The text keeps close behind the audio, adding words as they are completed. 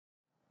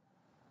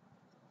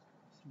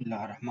بسم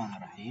الله الرحمن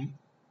الرحيم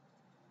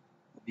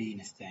وبه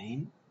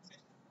نستعين.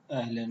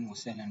 أهلا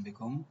وسهلا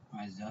بكم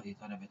أعزائي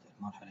طلبة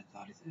المرحلة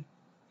الثالثة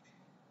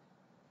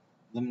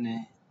ضمن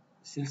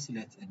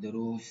سلسلة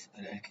الدروس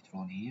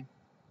الإلكترونية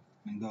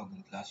من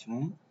جوجل كلاس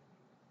روم.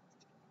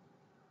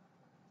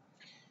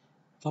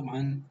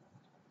 طبعا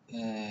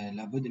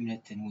لابد من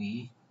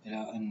التنويه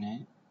إلى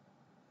أن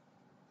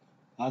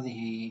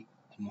هذه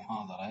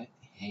المحاضرة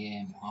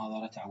هي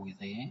محاضرة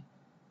تعويضية،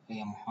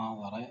 هي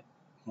محاضرة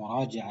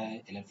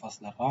مراجعة إلى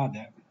الفصل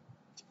الرابع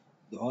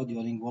The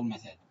audiolingual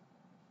method،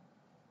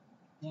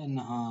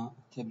 لأنها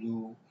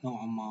تبدو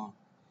نوعا ما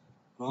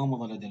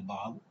غامضة لدى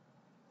البعض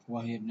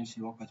وهي بنفس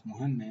الوقت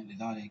مهمة،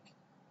 لذلك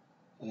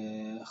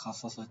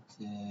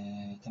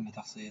تم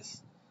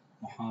تخصيص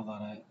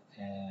محاضرة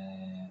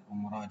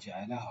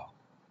ومراجعة لها.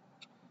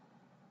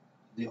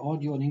 The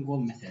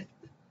audiolingual method.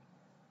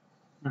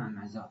 نعم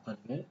أعزائي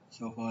الطلبة،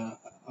 سوف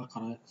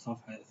أقرأ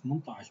صفحة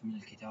 18 من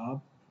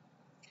الكتاب،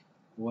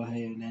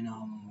 وهي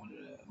لنا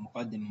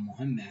مقدمة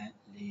مهمة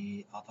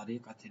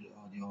لطريقة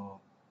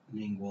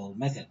audiolingual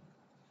method.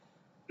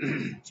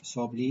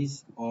 So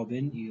please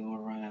open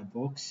your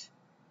books,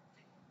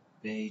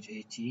 page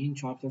 18,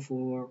 chapter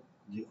 4,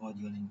 the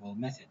audiolingual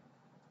method.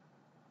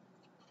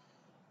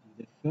 In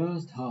the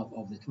first half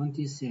of the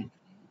 20th century,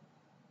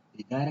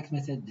 the direct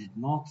method did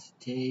not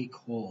take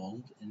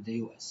hold in the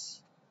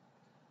US.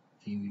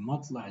 في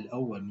مطلع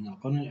الأول من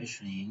القرن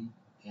العشرين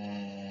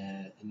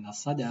إن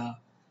صدى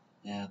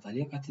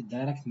طريقة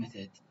الدايركت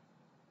ميثود.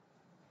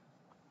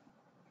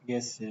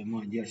 Yes,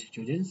 my dear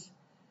students.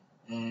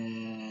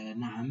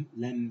 نعم،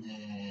 لم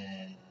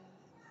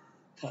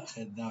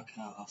تأخذ ذاك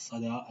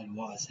الصدى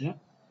الواسع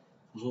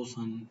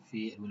خصوصا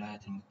في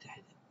الولايات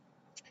المتحدة.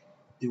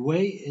 The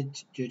way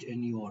it did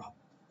in Europe،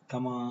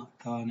 كما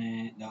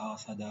كان لها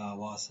صدى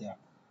واسع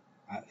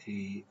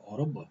في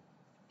أوروبا.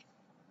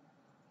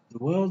 The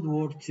World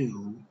War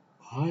II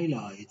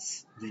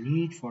highlights the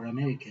need for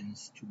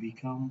Americans to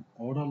become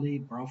orally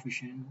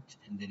proficient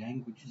in the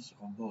languages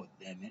of both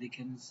the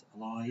Americans'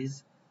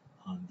 allies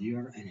and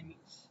their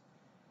enemies.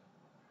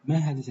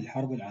 مهدت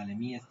الحرب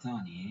العالمية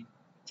الثانية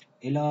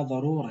إلى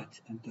ضرورة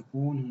أن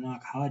تكون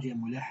هناك حاجة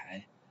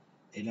ملحة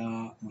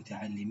إلى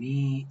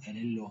متعلمي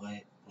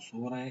اللغة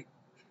بصورة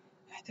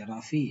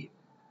احترافية.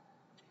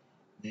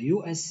 The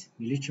US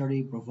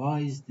military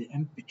provides the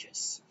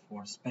impetus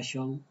for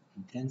special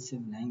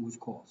intensive language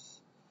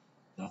course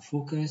that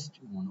focused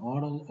on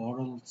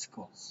oral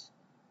skills.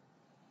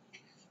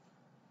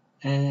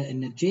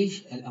 إن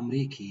الجيش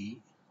الأمريكي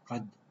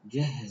قد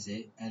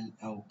جهز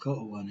أو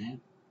كون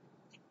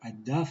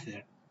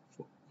الدافع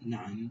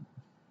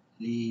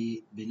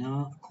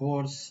لبناء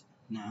كورس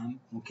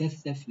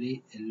مكثف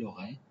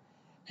للغة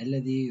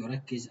الذي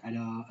يركز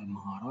على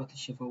المهارات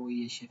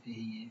الشفوية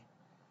الشفهية.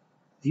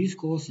 These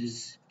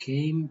courses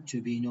came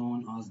to be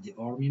known as the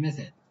Army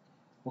method،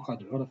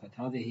 وقد عرفت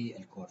هذه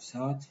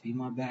الكورسات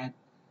فيما بعد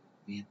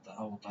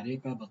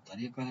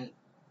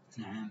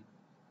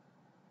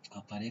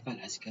الطريقة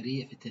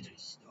العسكرية في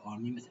التدريس، the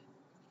Army method.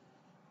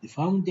 The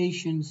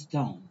foundation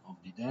stone of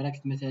the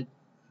direct method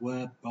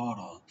were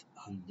borrowed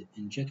and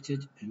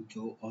injected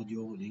into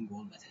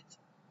audiolingual method.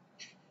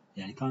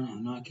 يعني كان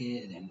هناك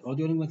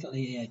audiolingual method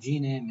هي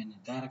جينة من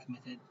direct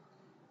method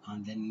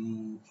and the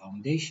new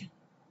foundation.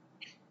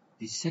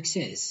 The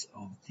success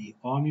of the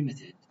Army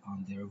method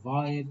and the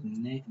revived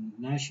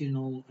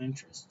national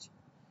interest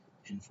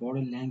in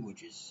foreign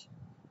languages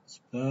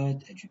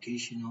spurred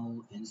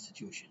educational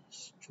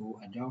institutions to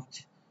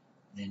adopt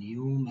the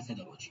new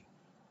methodology.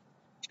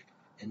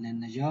 إن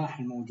النجاح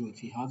الموجود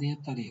في هذه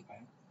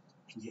الطريقة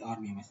the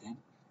Army method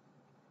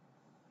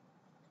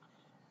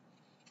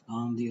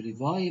and the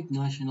revived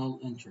national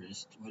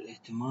interest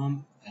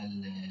والاهتمام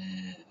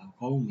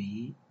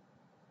القومي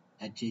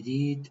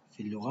الجديد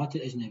في اللغات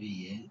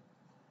الأجنبية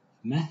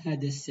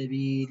مهد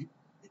السبيل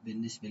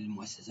بالنسبة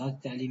للمؤسسات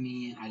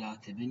التعليمية على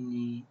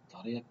تبني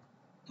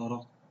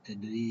طرق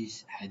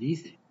تدريس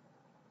حديثة.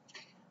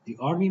 The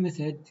Army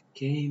method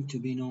came to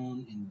be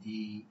known in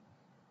the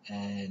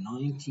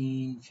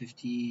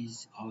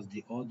 1950s as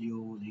the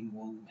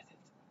audiolingual method.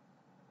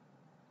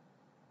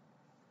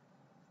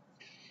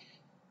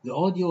 The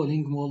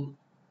audiolingual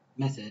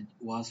method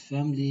was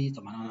firmly،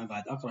 طبعا أنا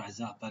قاعد أقرأ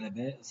أعزائي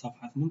الطلبة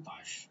صفحة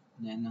 18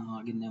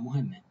 لأنها قلنا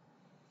مهمة.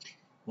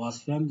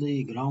 Was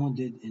firmly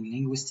grounded in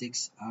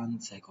linguistics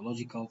and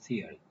psychological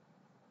theory.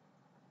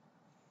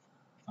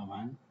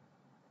 طبعا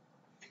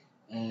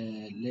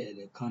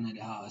كان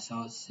لها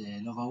أساس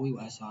لغوي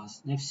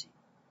وأساس نفسي.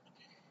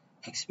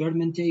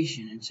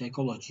 Experimentation in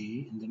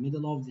psychology in the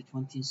middle of the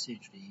 20th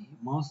century,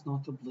 most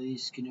notably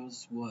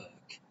Skinner's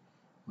work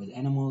with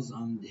animals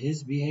and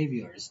his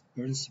behaviorist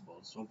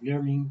principles of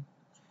learning,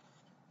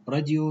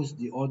 produced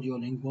the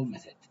audiolingual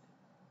method.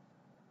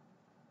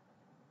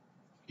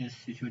 Yes,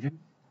 student.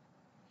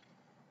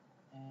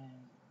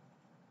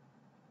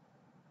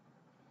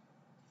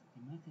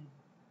 The method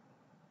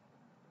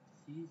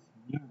sees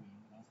learning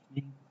as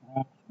being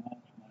brought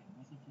about by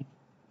positive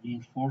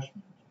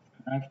reinforcement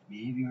of correct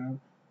behavior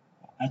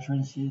or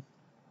utterances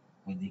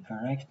with the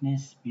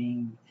correctness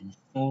being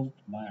installed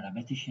by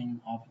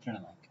repetition of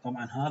drilling.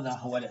 طبعا هذا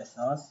هو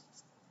الأساس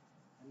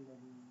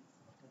الذي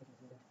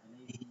ارتكزت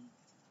عليه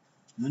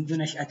منذ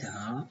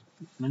نشأتها،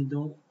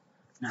 منذ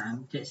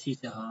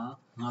تأسيسها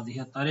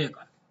هذه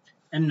الطريقة،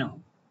 أنه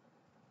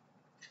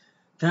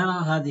ترى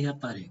هذه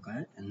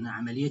الطريقة أن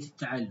عملية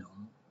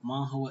التعلم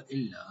ما هو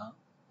إلا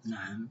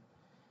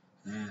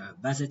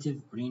positive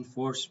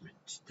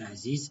reinforcement،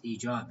 تعزيز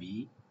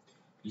إيجابي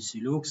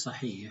لسلوك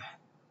صحيح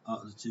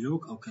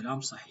سلوك أو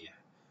كلام صحيح،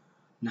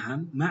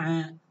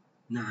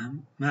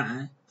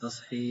 مع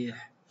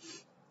تصحيح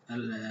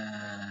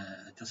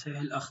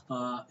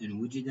الأخطاء إن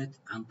وجدت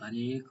عن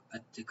طريق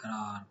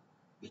التكرار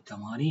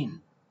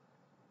بالتمارين.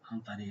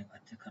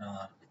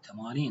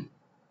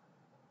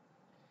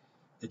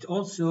 It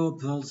also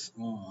builds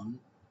on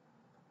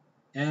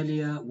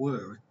earlier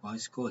work by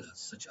scholars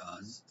such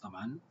as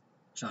طبعا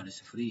Charles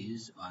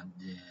Fries and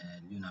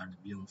Leonard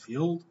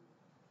Bloomfield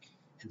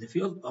in the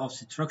field of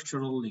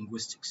structural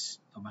linguistics.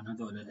 طبعا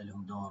هذول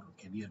لهم دور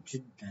كبير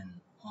جدا،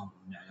 هم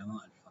من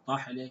العلماء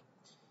الفطاحلة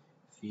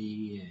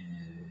في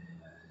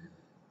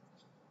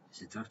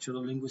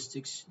structural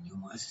linguistics اللي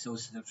هم أسسوا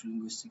structural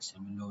linguistics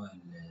علم اللغة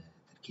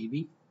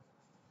التركيبي،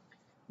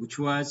 which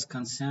was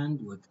concerned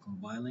with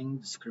compiling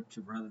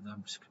descriptive rather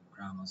than prescriptive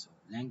grammars of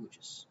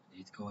languages،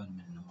 يتكون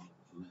من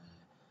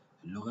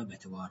اللغة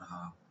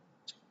باعتبارها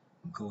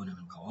مكونة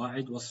من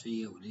قواعد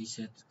وصفية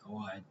وليست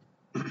قواعد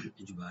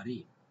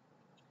إجبارية.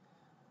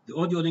 The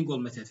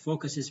audiolingual method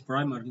focuses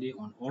primarily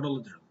on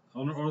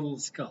oral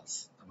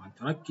skills. طبعا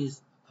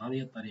تركز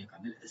هذه الطريقة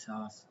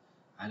بالأساس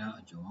على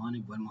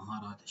الجوانب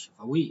والمهارات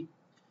الشفوية.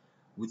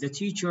 With the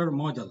teacher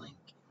modeling،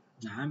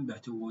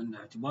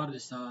 باعتبار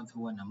الأستاذ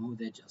هو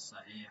النموذج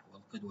الصحيح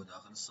والقدوة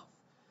داخل الصف.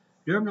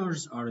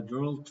 Learners are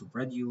drilled to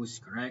produce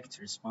correct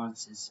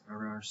responses.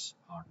 Errors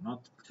are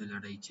not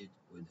tolerated,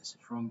 with a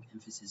strong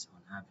emphasis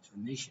on habit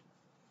formation.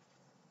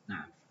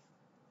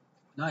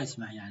 لا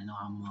يسمح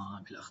نوعا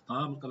ما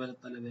بالأخطاء من قبل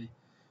الطلبة،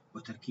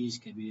 وتركيز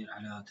كبير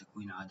على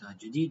تكوين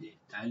عادات جديدة.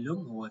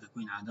 التعلم هو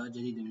تكوين عادات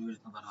جديدة من وجهة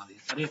نظر هذه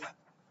الطريقة.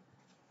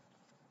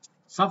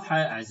 صفحة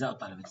أعزائي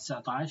الطلبة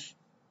 19.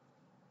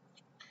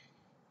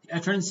 The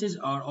utterances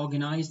are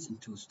organized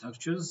into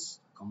structures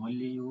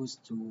commonly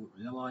used to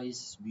realize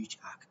speech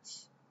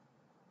acts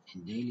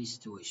in daily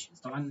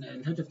situations. طبعا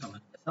الهدف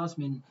طبعا الأساس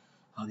من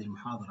هذه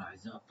المحاضرة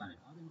أعزائي الطلبة،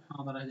 هذه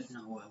المحاضرة هدفنا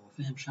هو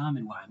فهم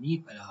شامل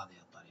وعميق على هذه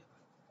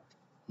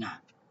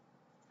الطريقة.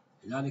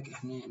 لذلك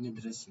احنا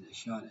ندرس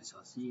الأشياء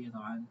الأساسية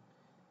طبعا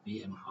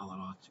في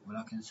المحاضرات،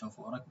 ولكن سوف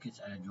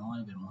أركز على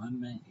الجوانب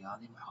المهمة في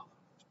هذه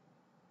المحاضرة.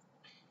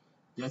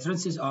 The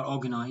utterances are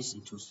organized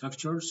into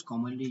structures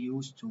commonly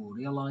used to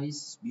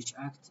realize speech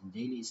acts in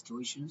daily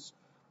situations,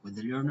 with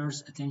the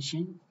learner's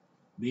attention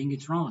being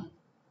drawn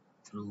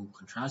through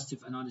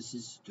contrastive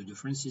analysis to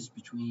differences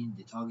between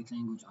the target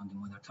language and the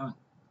mother tongue,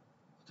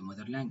 the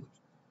mother language,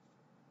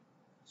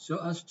 so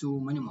as to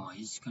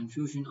minimize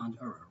confusion and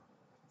error.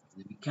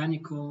 The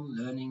mechanical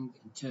learning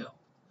entailed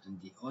in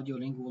the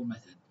audiolingual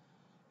method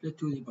led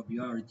to the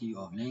popularity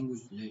of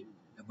language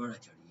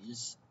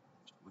laboratories,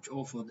 which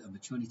offered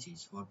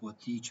opportunities for both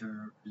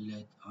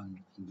teacher-led and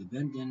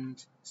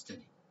independent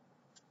study.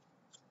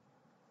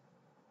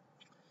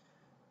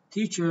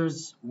 Teachers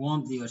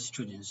want their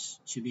students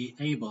to be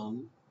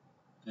able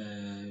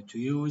to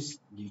use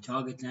the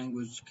target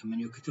language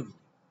communicatively.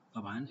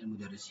 طبعا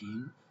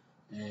المدرسين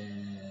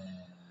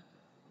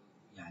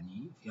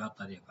في هذه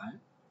الطريقة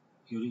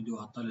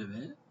يريدوا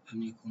الطلبة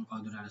أن يكون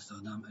قادر على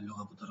استخدام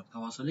اللغة بطرق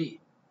تواصلية.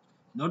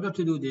 In order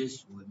to do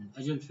this، ومن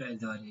أجل فعل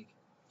ذلك،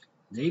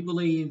 they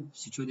believe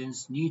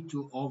students need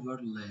to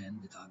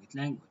overlearn the target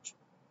language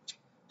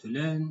to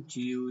learn to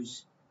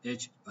use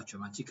it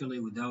automatically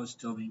without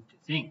stopping to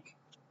think.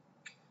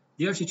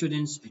 Their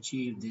students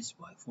achieve this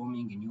by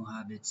forming new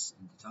habits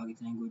in the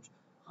target language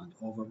and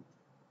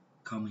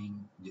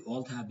overcoming the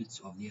old habits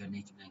of their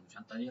native language،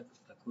 عن طريق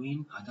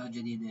تكوين عادات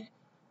جديدة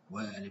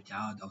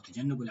والابتعاد أو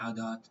تجنب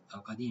العادات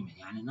القديمة.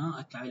 هنا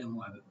التعلم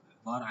هو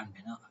عبارة عن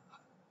بناء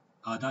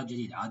عادات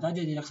جديدة. عادات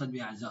جديدة أقصد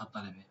بها أعزائي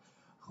الطلبة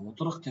هو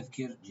طرق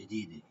تفكير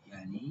جديدة،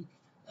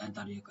 عن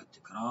طريق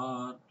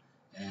التكرار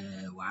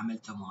وعمل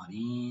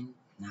تمارين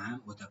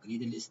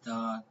وتقليد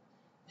الأستاذ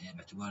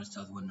باعتبار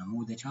الأستاذ هو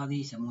النموذج. هذه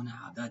يسمونها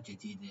عادات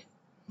جديدة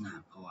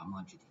أو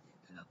أعمال جديدة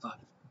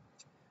للطالب.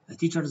 The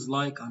teacher is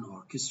like an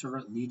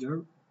orchestra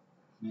leader،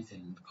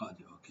 مثل قائد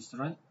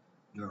الأوركسترا،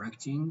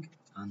 directing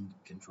and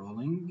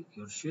controlling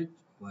يرشد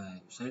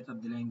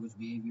ويسيطر the language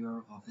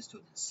behavior of the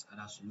students،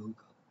 على سلوك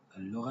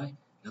اللغة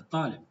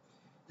للطالب.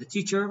 The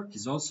teacher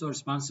is also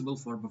responsible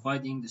for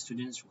providing the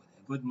students with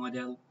a good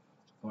model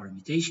for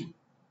imitation.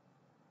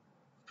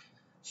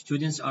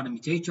 Students are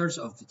imitators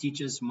of the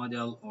teacher's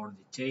model or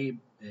the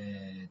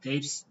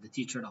tapes the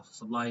teacher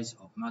supplies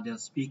of model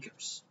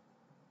speakers.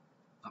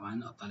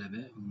 طبعا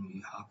الطلبة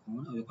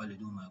يحاكون أو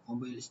يقلدون ما يقوم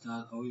به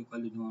الأستاذ، أو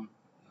يقلدون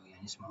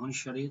يسمعون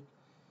الشريط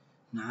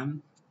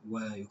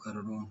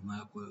ويكررون ما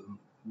يقول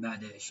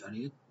بعد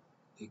الشريط،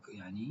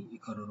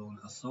 يكررون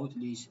الصوت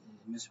اللي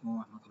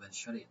مسموع من قبل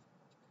الشريط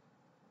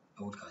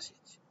أو الكاسيت.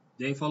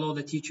 They follow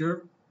the teacher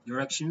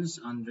directions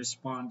and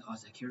respond as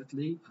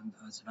accurately and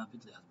as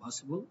rapidly as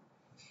possible.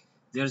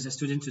 There's a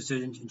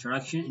student-to-student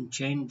interaction in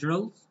chain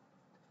drills,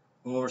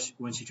 or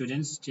when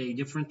students take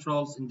different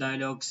roles in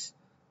dialogues,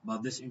 but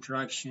this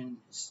interaction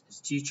is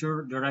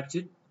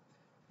teacher-directed.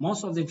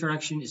 Most of the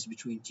interaction is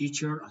between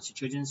teacher and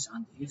students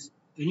and is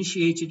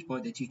initiated by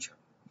the teacher.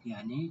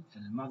 يعني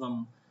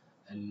معظم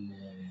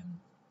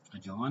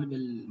الجوانب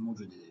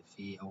الموجودة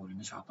في أو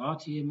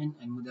النشاطات هي من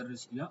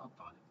المدرس إلى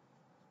الطالب.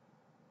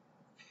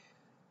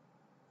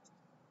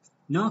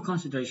 No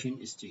consideration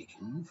is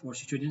taken for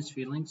students'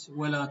 feelings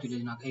ولا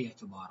توجد هناك أي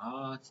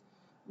اعتبارات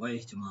وأي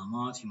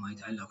اهتمامات فيما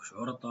يتعلق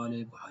بشعور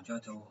الطالب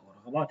وحاجاته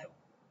ورغباته.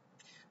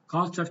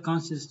 Culture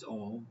consists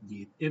of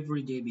the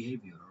everyday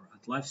behavior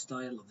and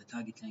lifestyle of the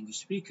target language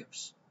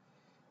speakers.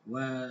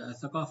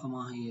 والثقافة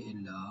ما هي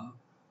إلا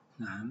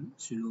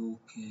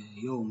سلوك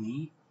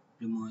يومي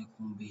لما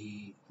يقوم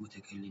به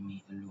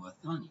متكلمي اللغة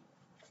الثانية.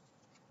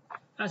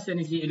 هسه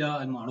نجي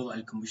إلى المعروض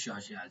لكم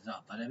بالشاشة أعزائي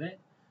الطلبة.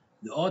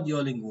 The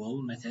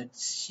audiolingual method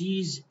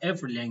sees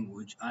every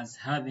language as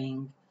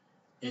having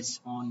its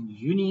own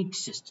unique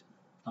system.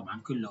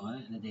 طبعا كل لغة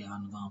لديها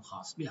نظام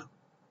خاص بها.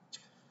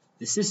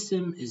 The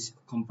system is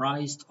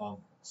comprised of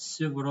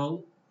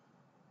several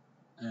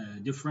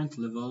different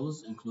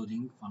levels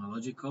including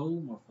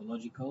phonological,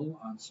 morphological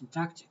and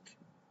syntactic.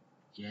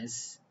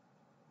 Yes.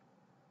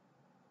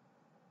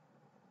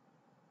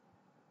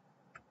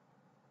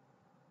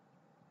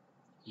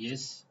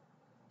 Yes.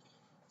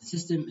 The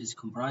system is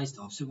comprised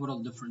of several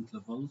different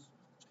levels.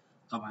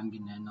 طبعا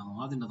قلنا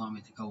أنه هذا النظام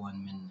يتكون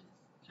من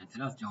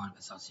ثلاث جوانب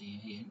أساسية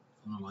هي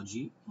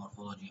phonology,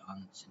 morphology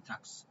and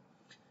syntax.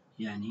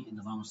 يعني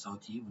النظام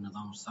الصوتي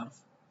ونظام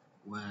الصرف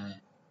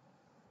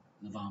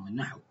ونظام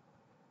النحو.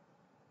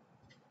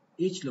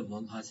 Each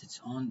level has its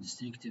own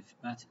distinctive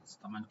patterns.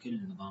 طبعا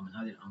كل نظام من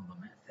هذه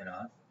الأنظمة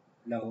الثلاث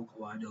له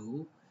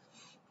قواعده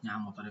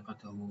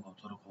وطريقته أو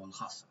طرقه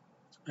الخاصة.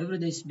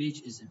 Everyday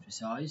speech is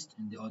emphasized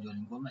in the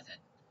audiolingual method.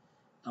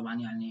 طبعا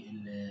يعني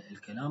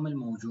الكلام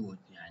الموجود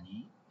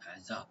يعني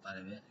أعزائي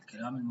الطلبة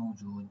الكلام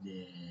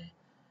الموجود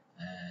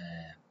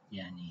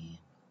يعني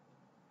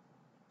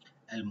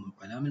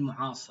الكلام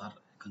المعاصر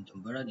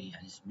contemporary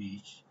يعني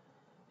speech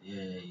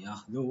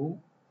ياخذوه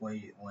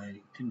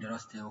ويتم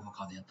دراسته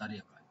وفق هذه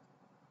الطريقة.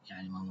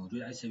 يعني ما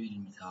موجود على سبيل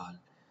المثال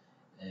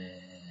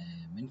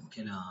من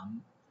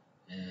كلام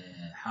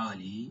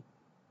حالي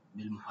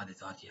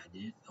بالمحادثات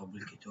يحدث أو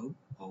بالكتب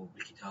أو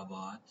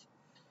بالكتابات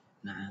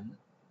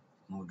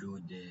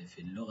موجود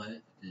في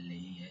اللغة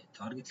اللي هي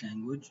target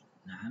language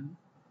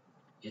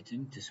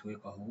يتم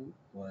تسويقه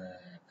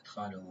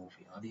وإدخاله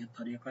في هذه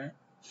الطريقة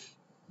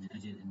من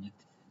أجل أن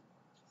يكتسب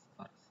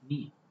صفة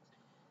رسمية.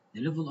 The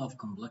level of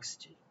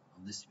complexity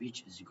of the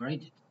speech is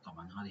graded.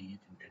 طبعا هذه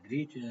يتم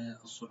تدريج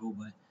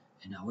الصعوبة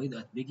in a way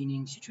that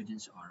beginning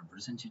students are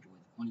presented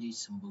with only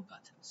simple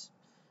patterns.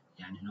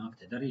 يعني هناك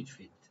تدرج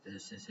في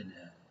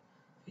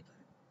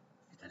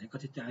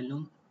طريقة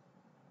التعلم.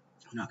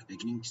 هناك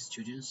beginning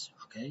students,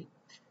 okay,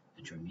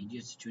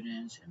 intermediate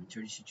students,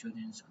 elementary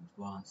students, and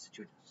advanced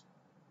students.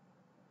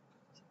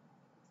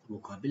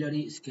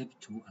 Vocabulary is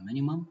kept to a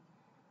minimum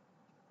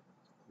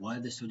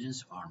while the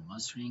students are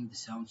mastering the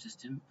sound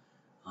system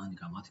and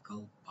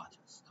grammatical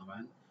patterns.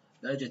 طبعا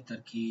لا يوجد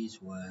تركيز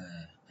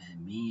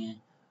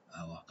وأهمية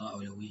وإعطاء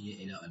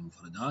أولوية إلى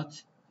المفردات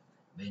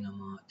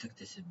بينما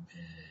تكتسب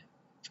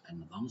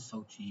النظام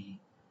الصوتي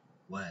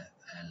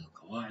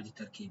والقواعد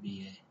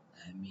التركيبية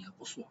أهمية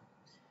قصوى.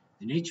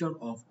 The nature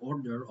of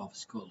order of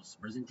schools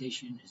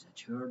presentation is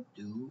adhered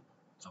to.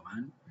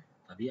 طبعا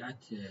طبيعة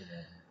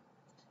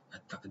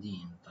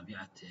التقديم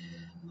طبيعة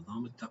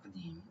نظام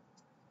التقديم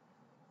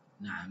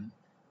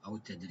أو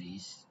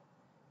التدريس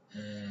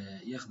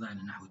يخضع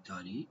للنحو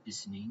التالي: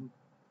 listening,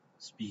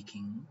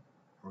 speaking,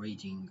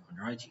 reading and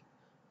writing.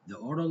 The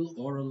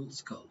oral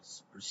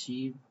skills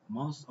receive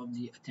most of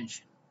the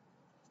attention.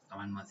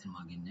 طبعا مثل ما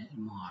قلنا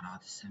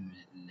المهارات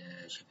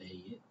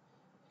الشفهية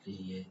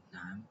اللي هي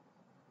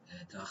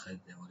تأخذ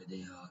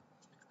ولديها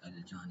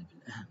الجانب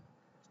الأهم.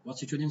 What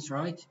students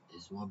write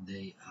is what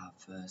they have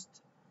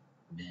first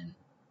been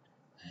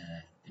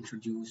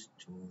introduced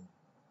to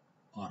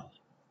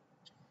orally.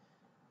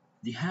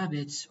 The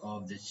habits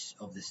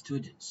of the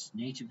students'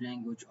 native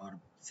language are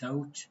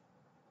thought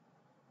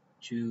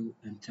to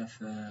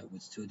interfere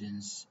with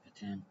students'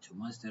 attempt to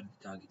master the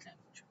target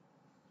language.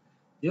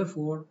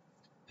 Therefore,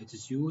 it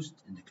is used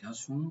in the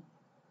classroom,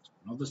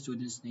 not the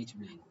students'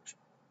 native language.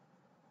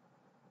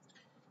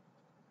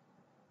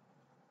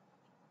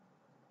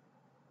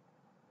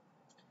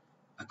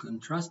 A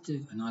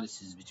contrastive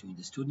analysis between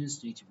the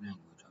student's native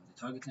language and the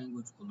target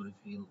language will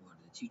reveal where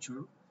the teacher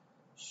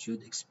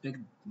should expect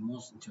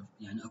most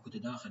يعني أكو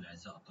تداخل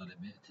أعزائي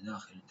الطلبة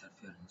تداخل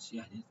interference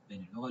يحدث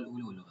بين اللغة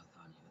الأولى واللغة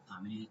الثانية في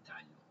عملية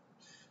التعلم.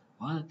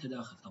 وهذا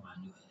التداخل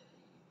طبعا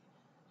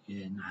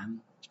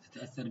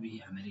تتأثر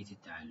به عملية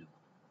التعلم.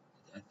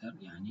 تتأثر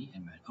يعني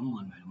أما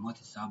المعلومات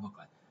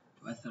السابقة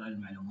تؤثر على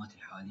المعلومات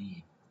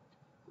الحالية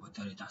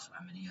وبالتالي تحصل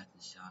عمليات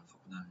نسيان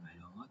فقدان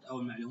المعلومات، أو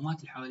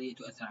المعلومات الحالية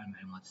تؤثر على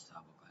المعلومات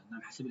السابقة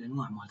حسب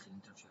الأنواع مالت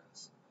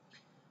الانترفيرنس.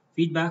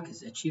 Feedback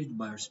is achieved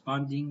by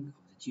responding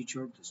of the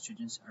teacher to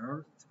students'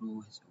 error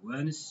through his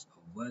awareness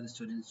of where the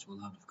students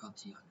will have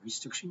difficulty and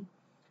restriction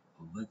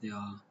of what they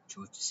are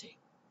taught to say.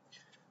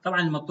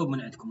 طبعا المطلوب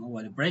من عندكم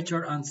هو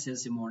Liberator and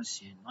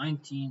Morris in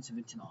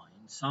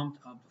 1979 summed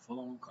up the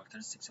following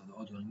characteristics of the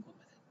audiolingual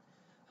method.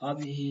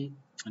 هذه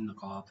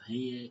النقاط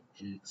هي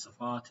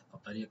الصفات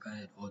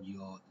الطريقة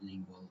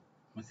audiolingual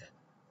method،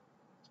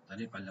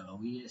 الطريقة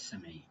اللغوية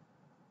السمعية.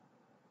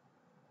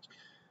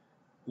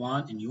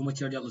 1. A new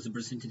material is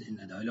presented in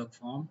a dialogue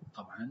form.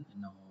 طبعا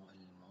انه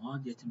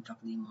المواد يتم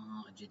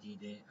تقديمها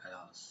الجديدة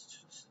على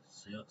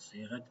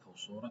صيغة او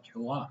صورة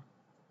حوار.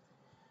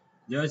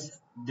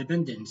 There's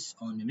dependence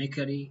on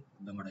mimicry,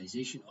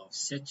 memorization of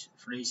set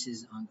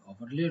phrases and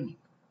overlearning.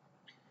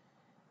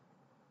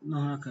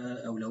 هناك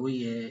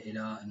أولوية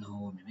إلى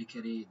أنه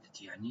mimicry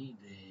يعني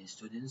the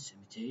students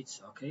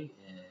imitates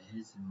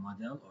his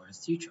model or his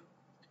teacher.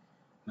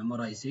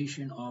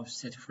 Memorization of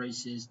set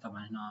phrases.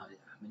 طبعا هنا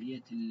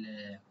عملية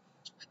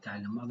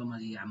التعلم معظمها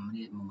هي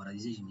عملية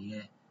memorization،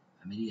 هي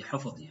عملية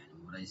حفظ، يعني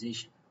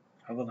memorization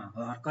حفظ عن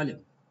ظهر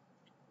قلب.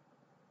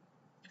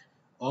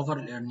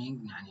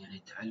 overlearning يعني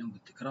التعلم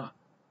بالتكرار.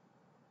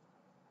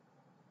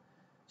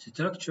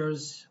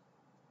 Structures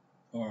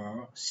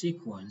are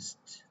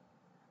sequenced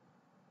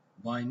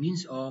by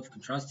means of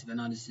contrastive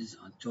analysis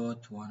and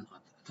taught one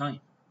at a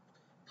time.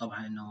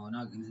 طبعا انه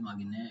هناك مثل ما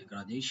قلنا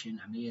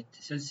gradation، عملية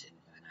تسلسل،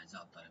 يعني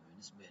اعزائي الطلبة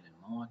بالنسبة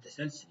للمواد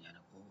تسلسل، يعني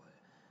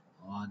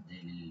مواد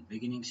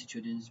للbeginning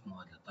students،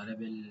 مواد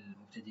للطلبة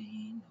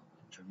المبتدئين،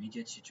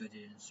 intermediate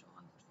students و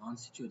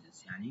advanced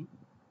students. يعني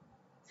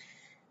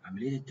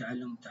عملية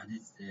التعلم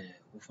تحدث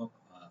وفق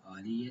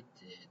آلية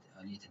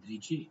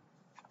تدريجية.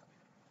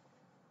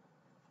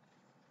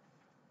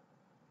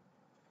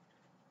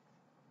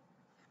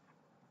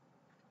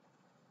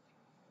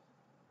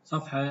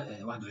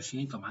 صفحة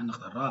 21 طبعا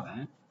النقطة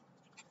الرابعة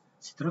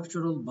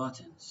structural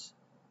patterns.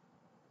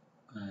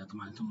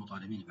 طبعا أنتم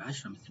مطالبين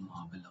ب10 مثل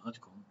ما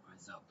بلغتكم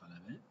أعزائي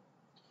الطلبة.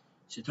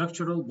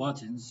 Structural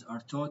patterns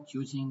are taught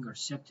using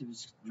receptive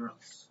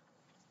drills.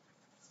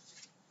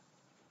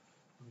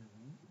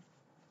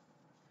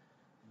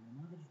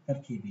 النماذج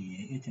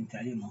التركيبية يتم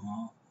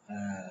تعليمها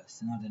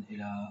استنادا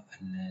إلى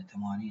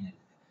التمارين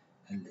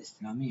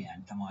الاستلامية،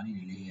 يعني التمارين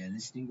اللي هي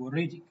listening و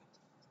reading.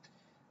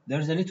 There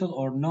is a little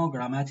or no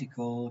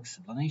grammatical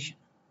explanation.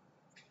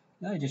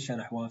 لا يوجد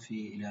شرح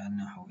وافي إلى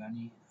النحو،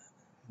 يعني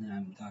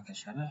نعم ذاك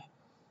الشرح.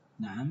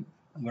 نعم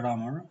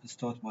grammar is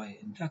taught by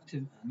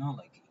inductive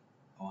analogy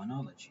أو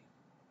analogy،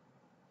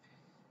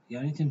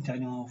 يعني يتم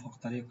تعليمه وفق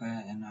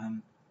طريقة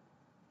نعم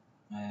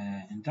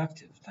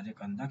inductive،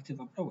 طريقة inductive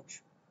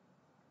approach،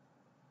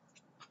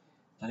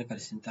 طريقة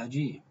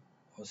الاستنتاجية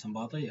أو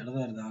استنباطية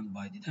rather than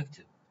by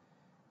deductive،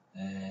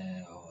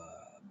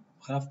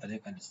 بخلاف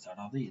الطريقة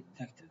الاستعراضية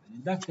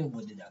deductive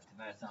والdeductive.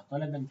 أعزائي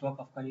الطلبة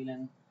نتوقف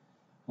قليلا.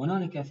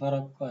 هنالك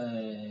فرق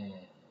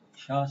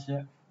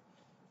شاسع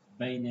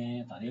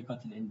بين طريقة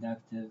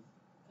الاندكتيف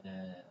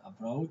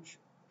approach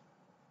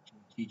to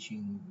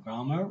teaching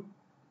grammar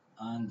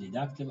and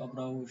deductive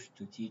approach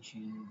to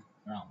teaching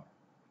grammar.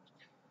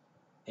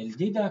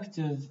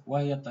 الديدكتيف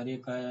وهي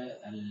الطريقة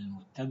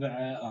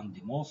المتبعة and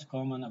the most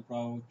common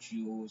approach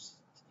used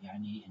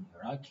يعني in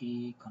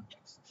Iraqi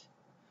context.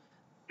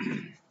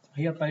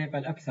 هي الطريقة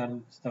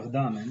الأكثر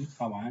استخداما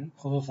طبعا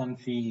خصوصا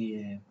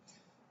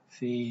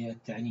في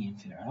التعليم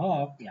في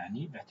العراق،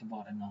 يعني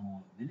باعتبار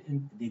أنه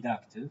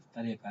بالديدكتيف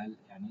طريقة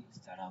يعني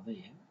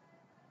استعراضية،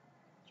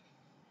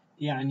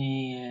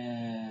 يعني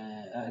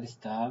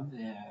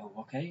الأستاذ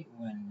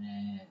when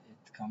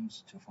it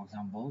comes to, for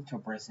example, to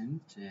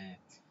present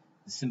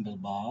the simple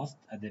past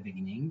at the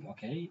beginning,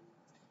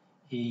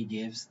 he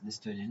gives the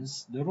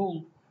students the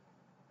rule,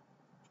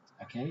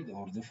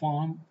 or the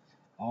form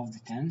of the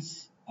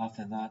tense.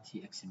 After that he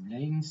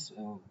explains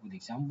with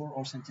example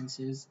or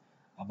sentences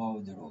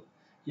about the rule.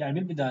 يعني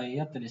بالبداية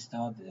يعطي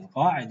الأستاذ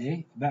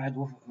القاعدة،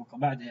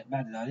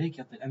 بعد ذلك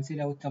يعطي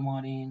الأمثلة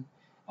والتمارين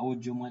أو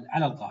الجمل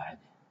على القاعدة.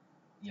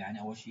 يعني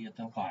أول شيء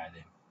يعطي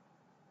القاعدة،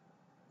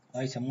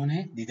 هاي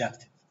يسمونها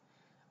deductive.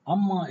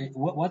 أما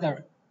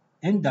whether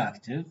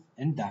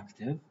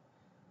inductive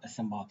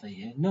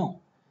السنباطية no,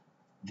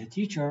 the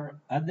teacher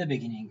at the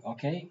beginning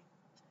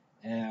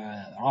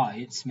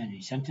writes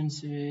many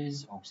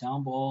sentences or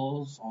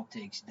examples or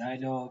takes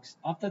dialogues.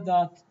 After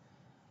that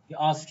he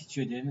asks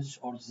students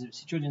or the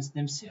students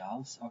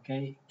themselves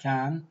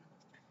can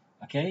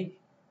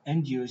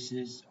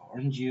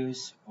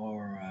induce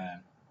or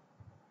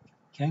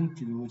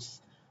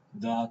concludes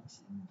that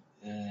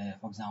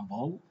for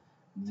example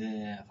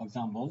the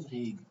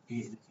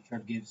teacher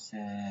gives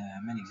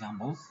many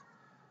examples.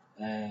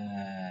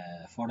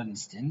 For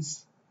instance,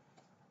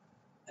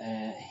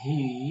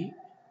 he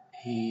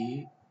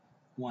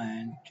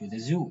went to the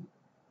zoo.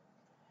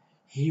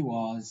 He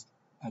was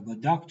a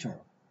good doctor.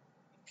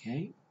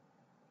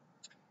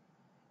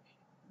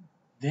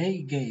 They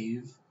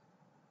gave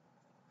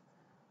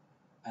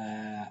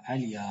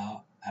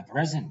Alia a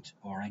present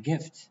or a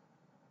gift.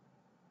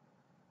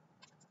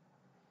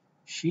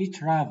 she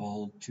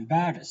traveled to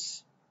Paris.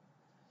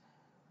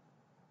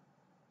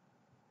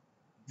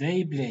 They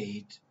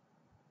played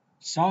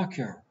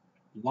soccer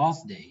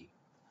last day.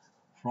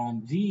 From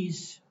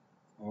these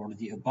or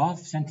the above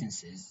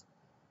sentences,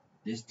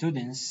 the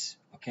students,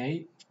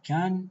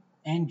 can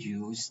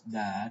induce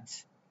that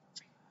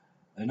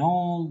in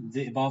all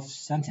the above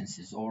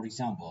sentences or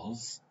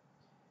examples,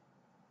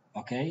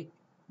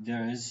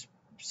 there is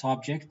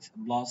subject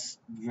plus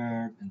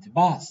verb in the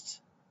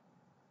past.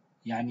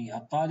 يعني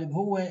الطالب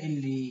هو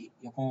اللي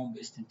يقوم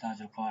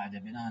باستنتاج القاعدة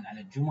بناء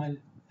على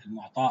الجمل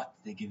المعطاة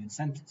the given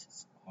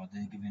sentences or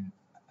the given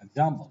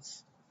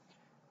examples.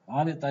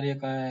 هذه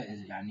الطريقة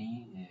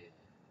يعني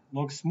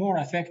looks more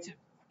effective,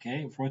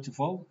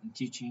 fruitful in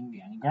teaching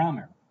يعني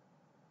grammar,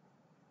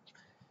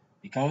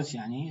 because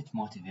يعني it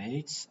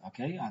motivates,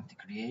 and it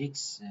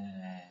creates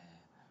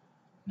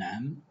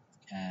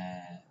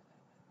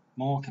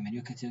more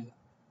communicative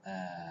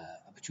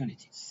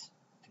opportunities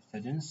to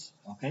students,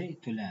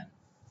 to learn,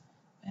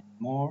 and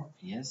more,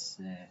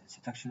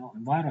 instructional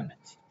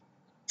environment.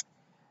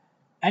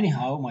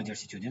 Anyhow, my dear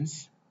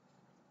students,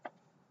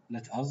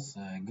 let us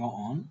go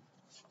on.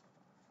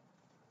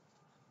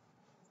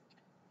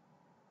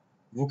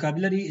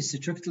 Vocabulary is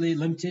strictly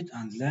limited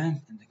and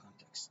learned in the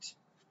context.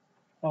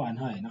 طبعا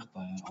هاي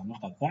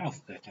نقطة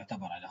ضعف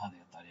تعتبر على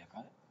هذه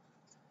الطريقة،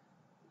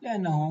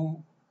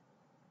 لأنه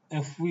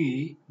if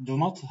we do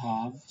not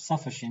have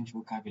sufficient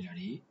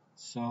vocabulary,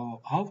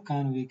 so how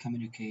can we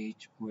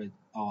communicate with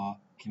our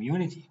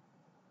community?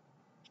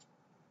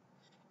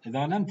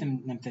 إذا لم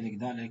نمتلك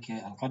ذلك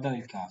القدر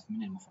الكافي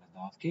من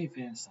المفردات، كيف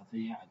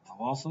نستطيع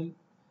التواصل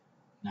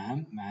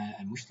مع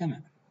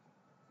المجتمع؟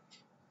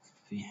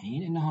 في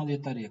حين أن هذه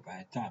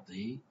الطريقة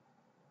تعطي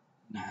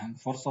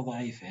فرصة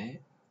ضعيفة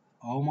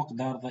أو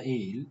مقدار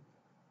ضئيل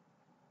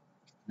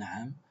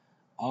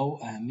أو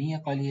أهمية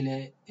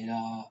قليلة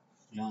إلى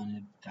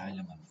جانب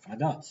تعلم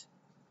المفردات.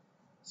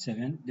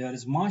 7. There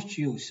is much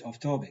use of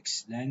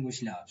topics,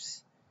 language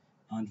labs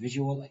and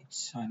visual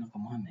aids. هاي نقطة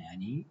مهمة،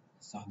 يعني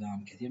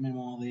استخدام كثير من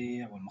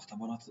المواضيع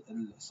والمختبرات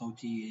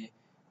الصوتية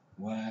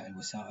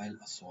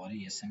والوسائل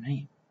الصورية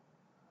السمعية.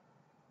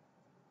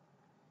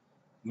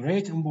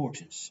 Great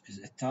importance is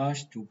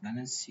attached to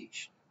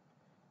pronunciation.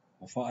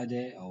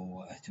 وفائدة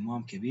أو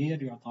اهتمام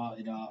كبير يعطى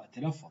إلى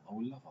التلفظ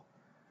أو اللفظ.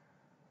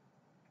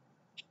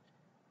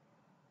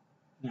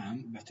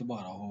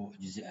 باعتباره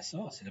جزء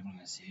أساسي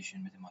للpronunciation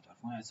مثل ما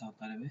تعرفون أعزائي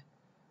الطلبة،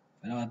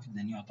 فلا بد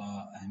أن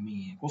يعطى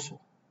أهمية قصوى.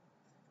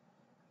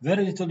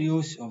 Very little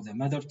use of the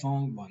mother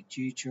tongue by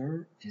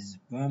teacher is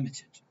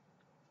permitted.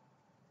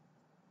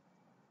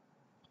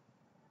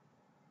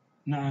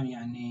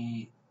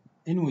 يعني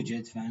إن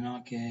وجد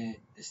فهناك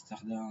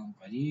استخدام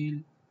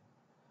قليل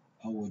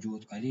أو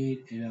وجود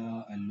قليل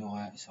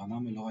إلى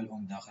استخدام اللغة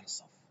الأم داخل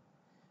الصف.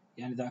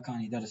 يعني إذا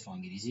كان يدرس اللغة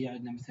الإنجليزية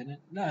عندنا مثلا،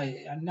 لا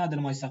يعني نادر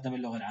ما يستخدم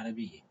اللغة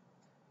العربية.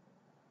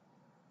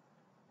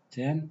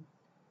 10.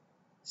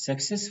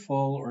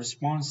 Successful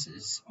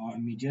responses are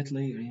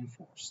immediately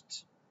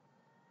reinforced.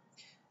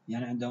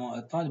 يعني عندما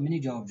الطالب من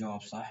يجاوب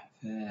جواب صح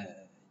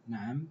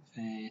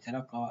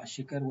فيتلقى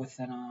الشكر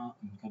والثناء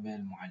من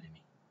قبل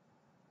معلمه.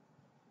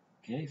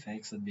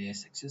 فيقصد به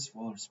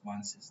successful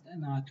responses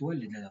لأنها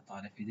تولد لدى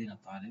الطالب في ذهن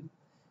الطالب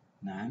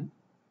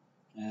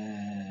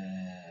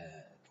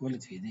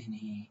تولد في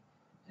ذهنه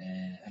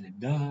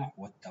الإبداع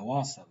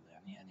والتواصل،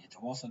 يعني أن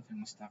يتواصل في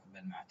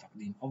المستقبل مع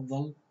تقديم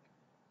أفضل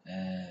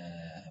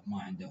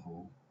ما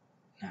عنده.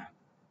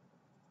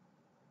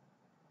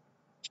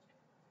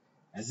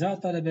 أعزائي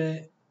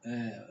الطلبة،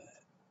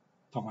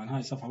 طبعا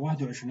هاي صفحة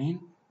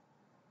 21.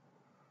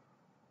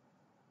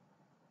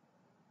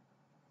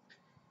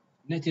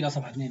 نأتي إلى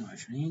صفحة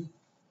 22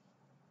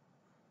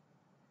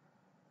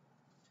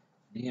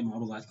 اللي هي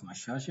معروضة عندكم على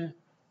الشاشة.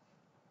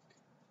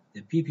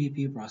 The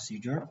PPP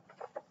procedure.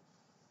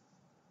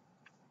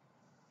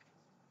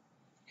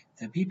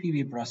 The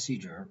PPP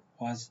procedure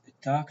was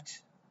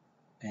attacked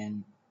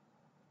in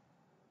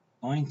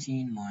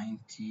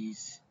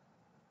 1990s.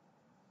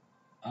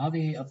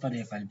 هذه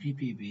الطريقة ال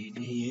PPP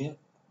اللي هي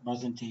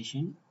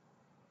Presentation,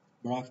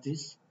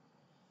 Practice,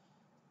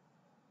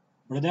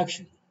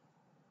 Production.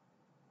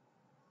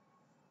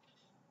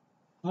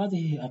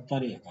 هذه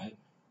الطريقة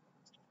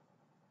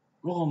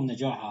رغم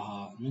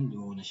نجاحها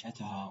منذ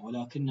نشأتها،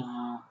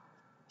 ولكنها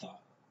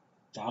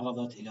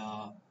تعرضت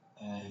إلى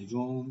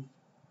هجوم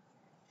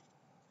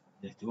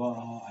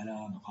لاحتوائها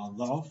على نقاط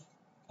ضعف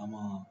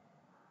كما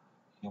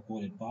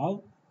يقول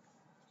البعض.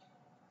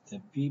 The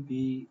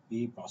PPP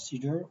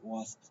procedure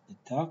was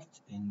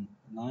attacked in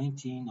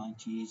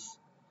 1990s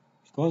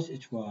because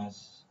it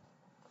was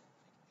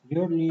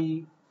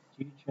clearly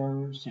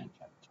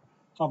teacher-centered.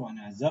 طبعا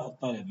أعزائي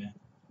الطلبة،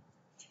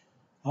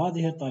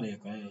 هذه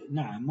الطريقة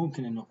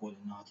ممكن أن نقول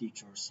أنها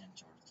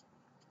teacher-centered،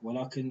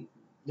 ولكن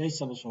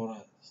ليس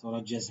بصورة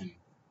جزم.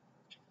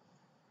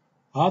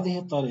 هذه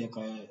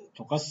الطريقة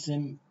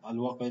تقسم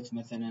الوقت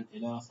مثلا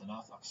إلى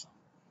 3 أقسام.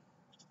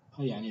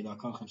 يعني إذا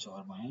كان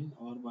 45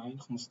 أو 40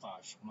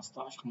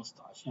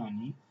 15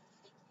 يعني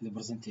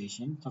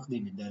البرزنتيشن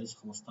تقديم الدرس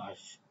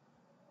 15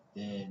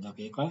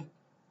 دقيقة،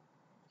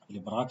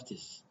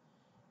 البراكتس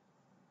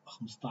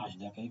 15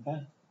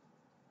 دقيقة،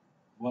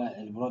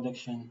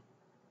 والبرودكشن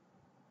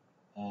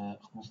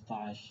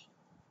 15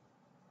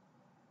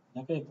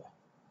 دقيقة.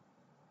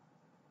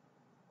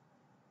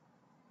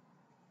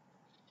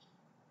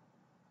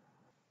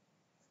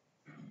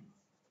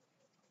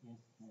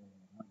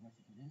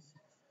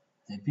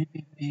 The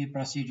PPP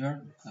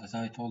procedure, as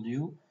I told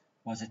you,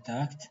 was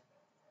attacked.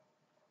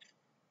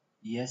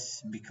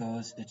 Yes,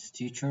 because it's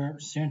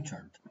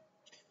teacher-centered.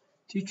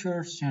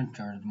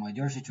 Teacher-centered, my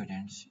dear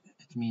students,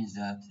 it means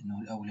that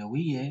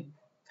الأولوية,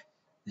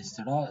 the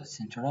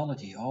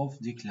centrality of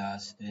the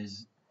class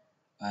is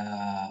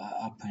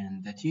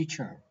upon the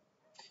teacher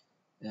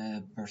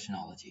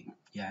personality.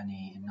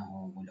 يعني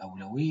إنه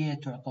الأولوية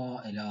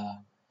تعطى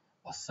إلى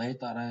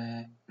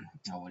السيطرة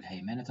أو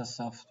الهيمنة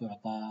الصف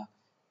تعطى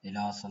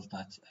إلى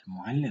سلطة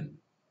المعلم.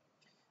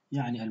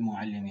 يعني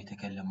المعلم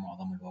يتكلم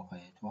معظم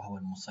الوقت وهو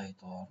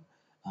المسيطر،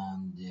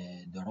 and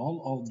the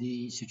role of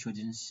the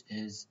students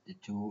is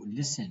to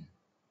listen,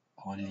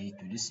 only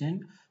to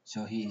listen.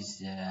 So he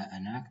is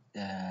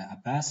a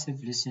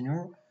passive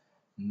listener,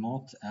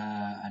 not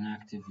an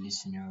active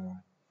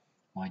listener.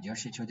 My dear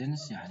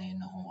students، يعني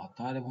إنه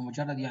الطالب هو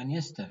مجرد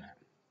يعني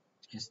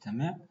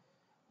يستمع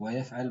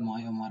ويفعل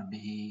ما يؤمر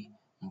به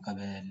من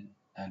قبل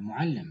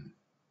المعلم.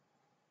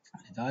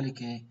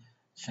 لذلك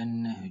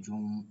شن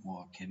هجوم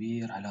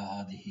كبير على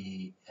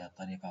هذه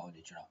الطريقة أو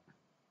الإجراء.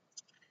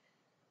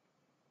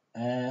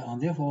 And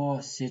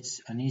therefore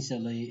sits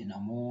uneasily in a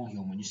more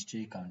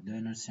humanistic and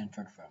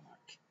learner-centered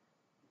framework.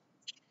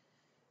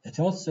 It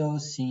also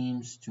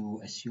seems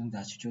to assume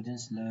that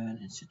students learn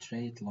in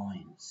straight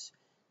lines,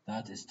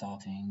 that is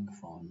starting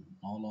from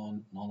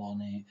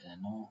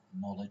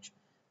knowledge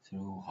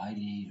through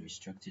highly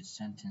restricted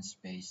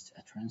sentence-based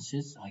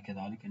utterances. هاي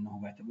كذلك أنه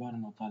باعتبار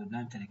أنه الطالب لا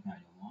يمتلك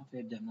معلومات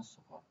فيبدأ من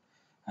الصفر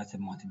حسب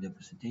ما تبدأ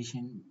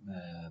presentation,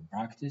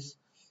 practice,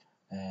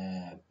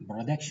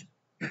 production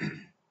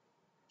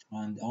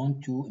and on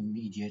to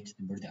immediate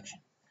production.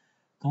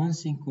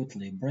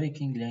 Consequently,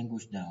 breaking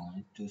language down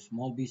into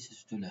small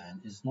pieces to learn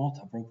is not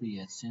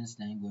appropriate since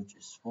language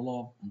is full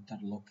of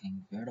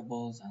interlocking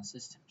variables and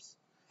systems.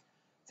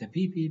 The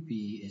PPP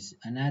is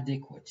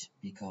inadequate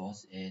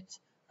because it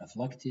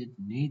reflected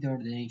neither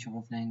the nature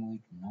of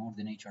language nor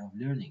the nature of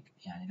learning.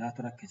 يعني لا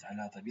تركز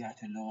على طبيعة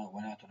اللغة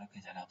ولا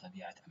تركز على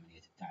طبيعة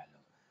عملية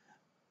التعلم.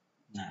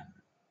 نعم.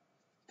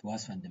 It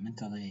was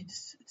fundamentally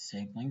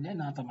disabling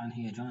لأنها طبعا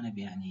هي جانب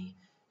يعني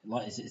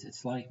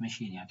it's like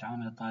machine، يعني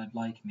تعامل الطالب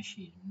like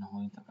machine،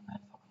 إنه ينتقل من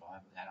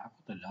الفقر. يعني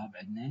أكو طلاب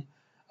عندنا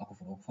أكو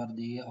فروق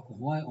فردية، أكو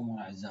هواي أمور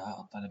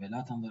أعزائها الطلبة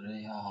لا تنظر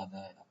إليها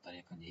هذا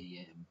الطريقة اللي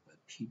هي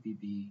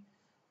PPP.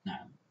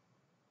 نعم.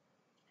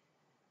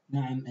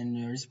 نعم.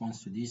 In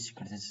response to this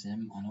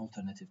criticism, an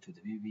alternative to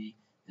the PPP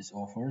is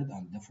offered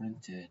and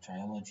different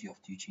trilogy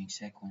of teaching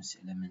sequence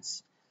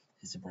elements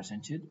is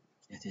presented.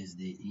 It is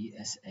the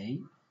ESA,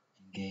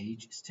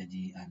 engage,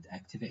 study and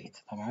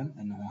activate. طبعا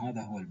أنه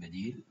هذا هو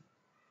البديل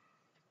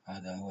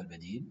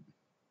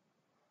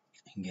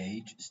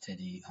engage,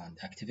 study and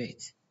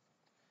activate.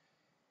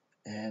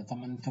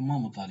 طبعا أنتم ما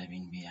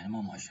مطالبين به، يعني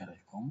ما مؤشر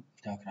لكم،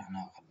 لكن راح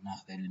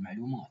ناخذ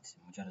المعلومات،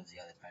 مجرد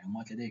زيادة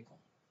معلومات لديكم.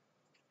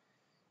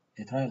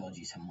 trilogy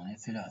يسمونه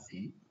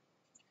ثلاثي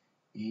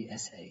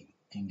ESA,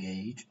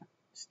 engage,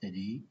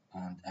 study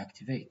and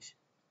activate.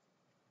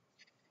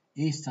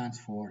 E stands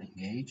for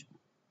engage.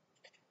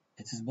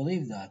 It is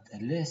believed that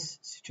unless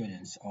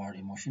students are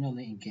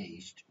emotionally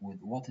engaged with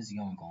what is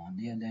going on,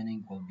 their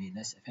learning will be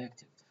less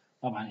effective.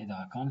 طبعا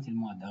إذا كانت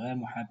المادة غير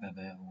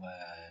محببة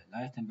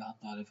ولا يهتم بها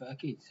الطالب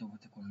فأكيد سوف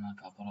تكون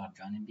هناك أضرار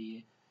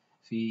جانبية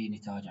في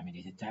نتاج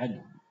عملية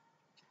التعلم.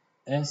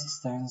 S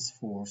stands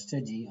for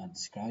study and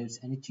describes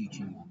any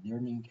teaching and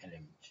learning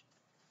element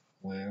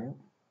where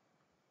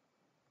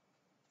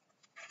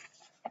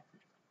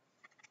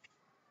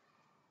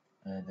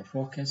the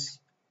focus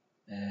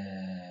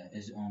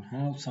is on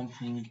how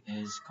something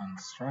is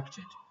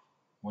constructed,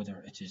 whether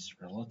it is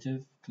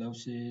relative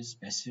clauses,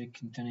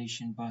 specific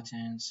intonation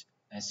patterns,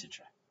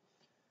 etc.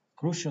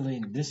 Crucially,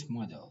 in this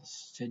model,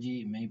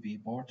 study may be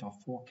part of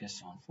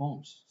focus on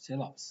forms,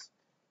 syllabus,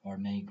 or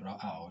may grow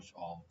out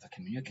of a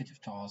communicative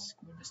task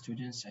where the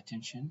student's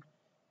attention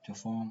to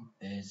form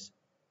is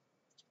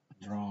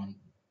drawn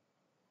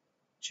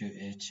to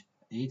it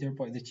either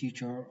by the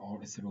teacher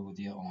or through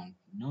their own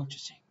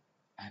noticing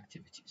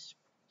activities.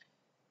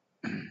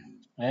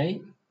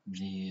 A,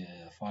 the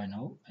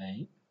final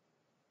A,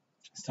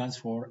 stands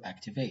for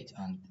activate,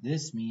 and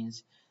this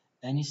means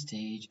any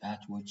stage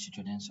at which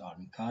students are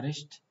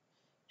encouraged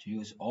to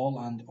use all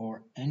and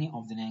or any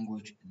of the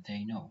language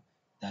they know.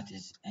 That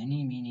is,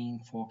 any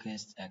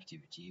meaning-focused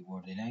activity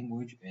where the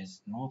language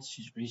is not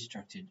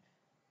restricted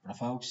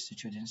provokes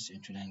students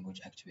into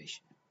language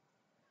activation.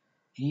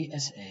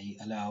 ESA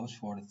allows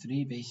for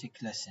three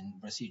basic lesson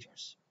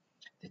procedures.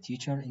 The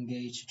teacher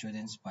engages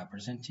students by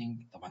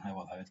presenting طبعا هاي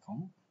واضحة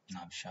لكم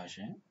هنا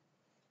بالشاشة.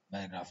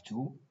 Paragraph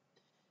 2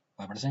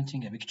 by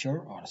presenting a picture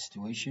or a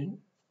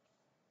situation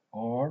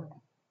or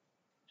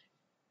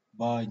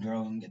by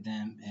drawing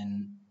them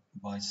in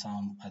by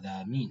some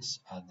other means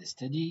at the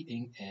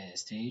studying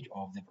stage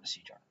of the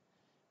procedure.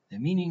 The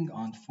meaning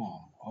and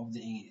form of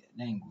the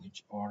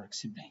language are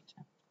explained.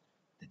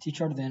 The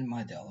teacher then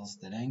models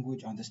the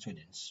language and the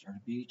students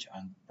repeat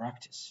and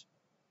practice.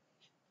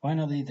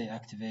 Finally, they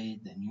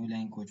activate the new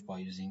language by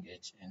using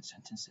it in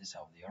sentences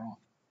of their own.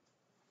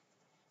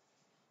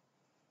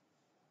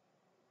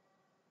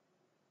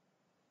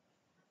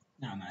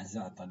 نعم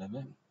أعزائي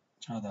الطلبة،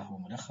 هذا هو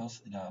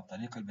ملخص إلى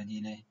الطريقة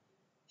البديلة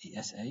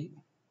ESA.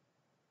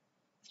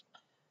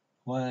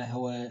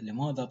 وهو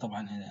لماذا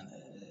طبعا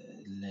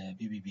ال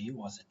BBB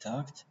was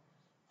attacked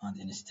and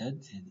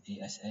instead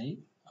ESA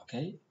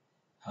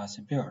has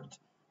appeared.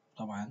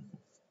 طبعا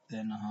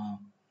لأنها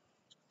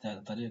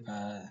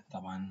طريقة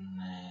طبعا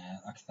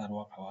أكثر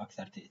وقع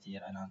وأكثر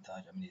تأثير على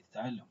إنتاج عملية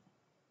التعلم.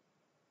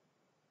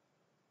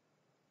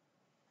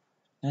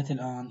 نأتي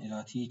الآن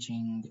إلى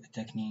teaching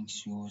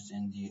techniques used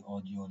in the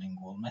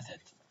audiolingual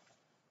method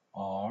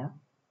are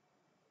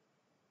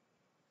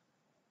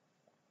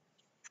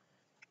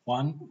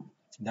 1.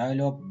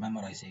 Dialogue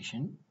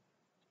memorization.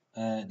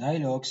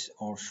 Dialogues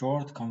or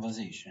short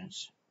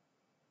conversations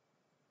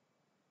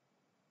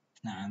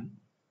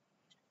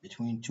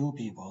between two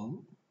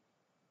people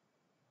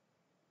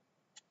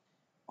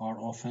are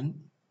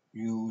often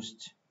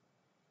used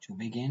to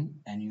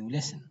begin a new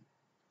lesson.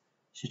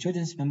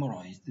 Students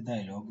memorize the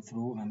dialogue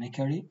through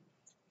mimicry.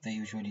 They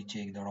usually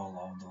take the role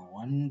of the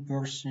one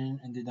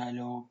person in the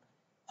dialogue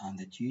and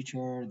the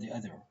teacher the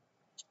other.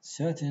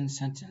 Certain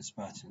sentence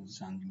patterns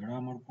and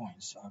grammar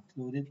points are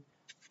included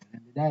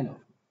within the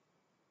dialogue.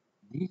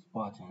 These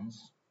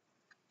patterns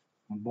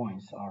and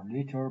points are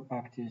later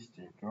practiced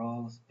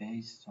drills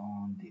based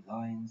on the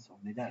lines of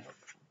the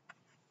dialogue.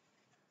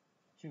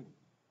 2.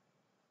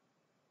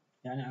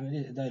 يعني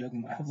عملية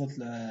dialogue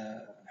حفظت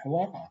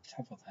حوارات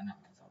حفظها نعم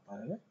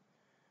طالبة.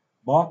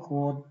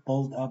 Backward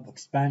build-up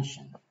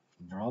expansion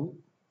drill.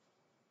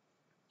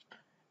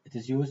 It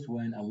is used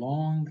when a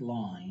long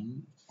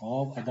line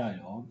of a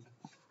dialogue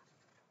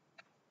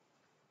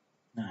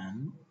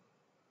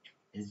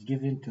is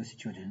given to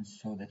students,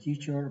 so the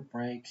teacher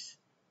breaks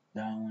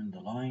down the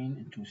line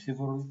into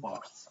several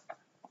parts.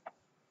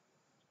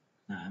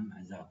 نعم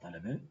أعزائي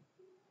الطلبة،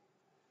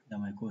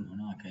 لما يكون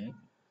هناك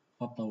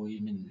خط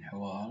طويل من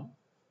الحوار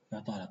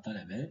يعطى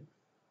للطلبة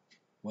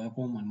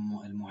ويقوم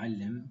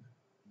المعلم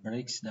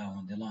breaks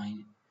down the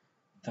line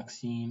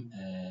تقسيم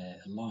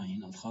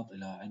اللاين الخط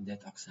إلى عدة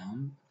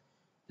أقسام.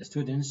 The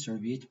students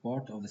repeat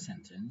part of the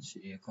sentence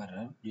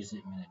يكرر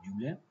جزء من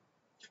الجملة.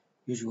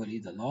 Usually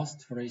the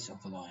last phrase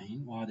of the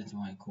line وعادة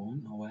ما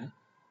يكون هو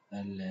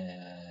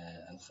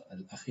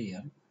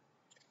الأخير.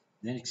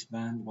 Then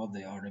expand what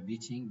they are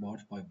repeating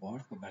part by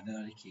part وبعد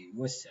ذلك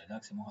يوسع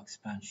ذاك يسموها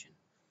expansion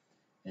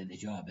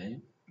الإجابة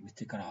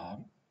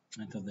بالتكرار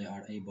until they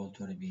are able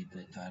to repeat the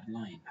entire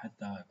line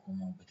حتى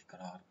يقوموا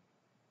بتكرار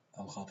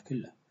الخط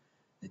كله.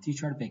 The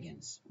teacher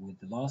begins with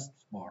the last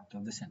part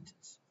of the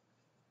sentence,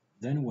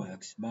 then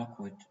works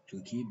backward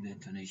to keep the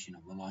intonation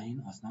of the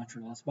line as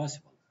natural as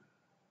possible.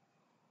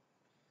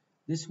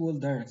 This will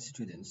direct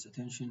students'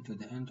 attention to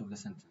the end of the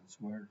sentence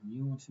where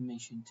new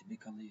information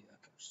typically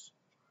occurs.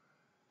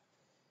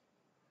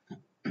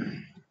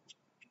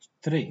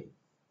 3.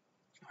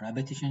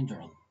 Repetition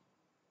drill.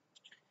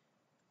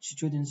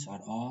 Students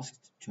are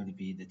asked to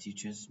repeat the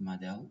teacher's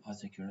model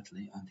as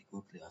accurately and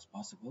quickly as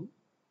possible.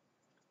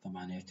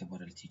 طبعا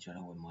يعتبر التيتشر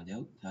هو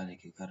الموديل،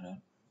 ذلك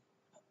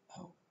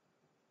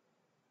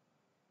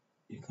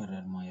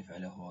يكرر ما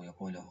يفعله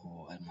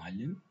ويقوله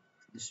المعلم.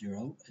 This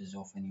drill is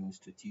often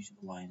used to teach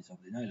the lines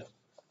of the dialogue.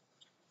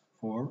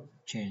 4.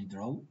 Chain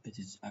drill. It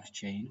is a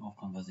chain of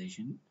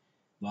conversation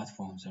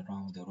platforms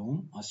around the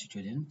room as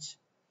students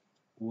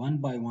one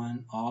by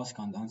one ask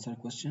and answer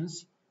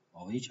questions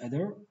of each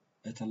other.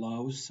 It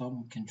allows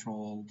some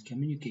controlled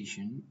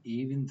communication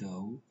even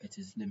though it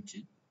is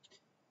limited.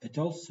 It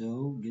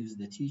also gives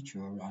the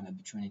teacher an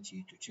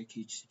opportunity to check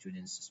each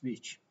student's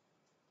speech.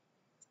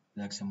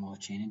 ذاك سموه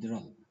chain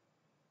drill.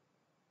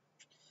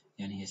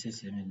 يعني هي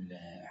سلسلة من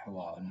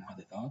الحوار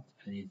المحادثات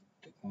التي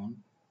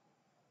تكون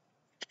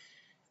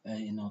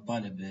إنه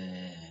طالب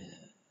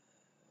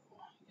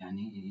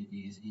يعني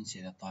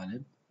ينسأل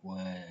الطالب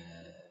و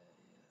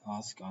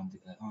ask and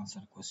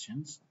answer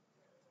questions.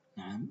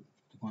 نعم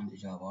تكون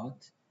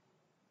الإجابات.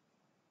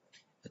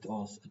 It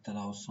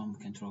allows some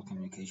control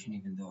communication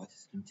even though it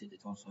is limited.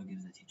 It also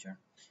gives the teacher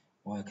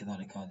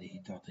وكذلك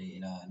هذه تعطي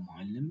إلى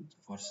المعلم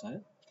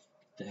فرصة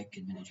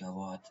للتأكد من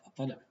إجابات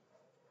الطلب.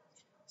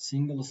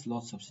 Single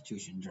slot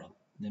substitution drill.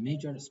 The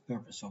major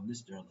purpose of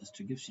this drill is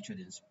to give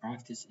students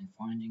practice in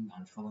finding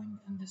and filling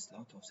in the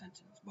slot of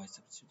sentence by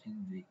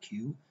substituting the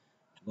cue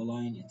to the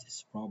line in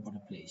its proper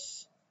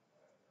place.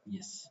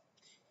 Yes.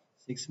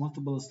 6.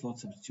 Multiple slot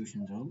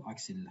substitution drill.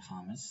 عكس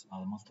الخامس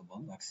هذا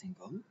multiple عكس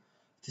single.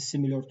 It is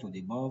similar to the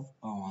above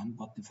one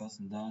but differs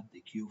in that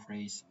the cue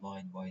phrase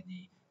supplied by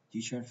the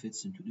teacher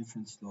fits into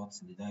different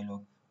slots in the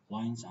dialogue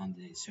lines and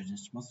the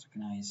students must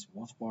recognize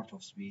what part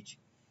of speech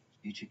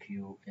each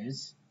cue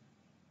is.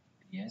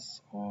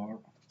 Yes or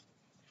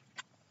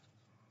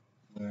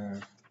where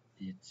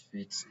it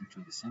fits into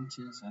the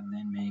sentence, and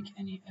then make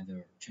any other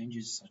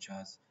changes such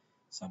as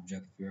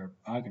subject verb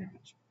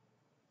agreement.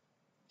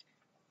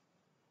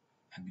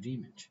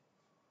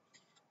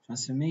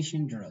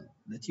 Transformation drill.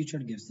 The teacher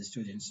gives the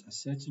students a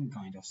certain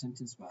kind of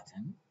sentence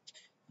pattern.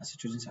 The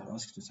students are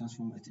asked to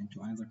transform it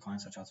into another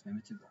kind such as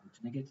affirmative or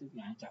into negative،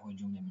 يعني تحويل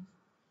جملة من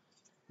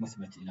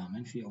مثبت إلى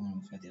منفي أو من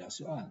مثبت إلى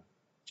سؤال.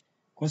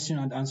 Question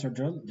and answer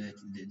drill.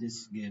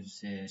 This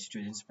gives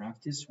students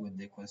practice with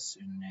the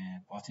question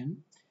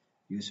pattern.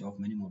 Use of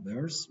minimal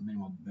pairs.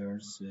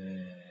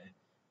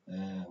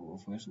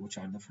 Which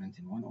are different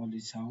in one only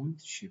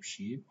sound.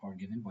 sheep are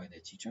given by the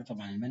teacher.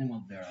 طبعا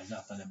المينيمال بير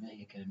أعزائي الطلبة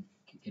هي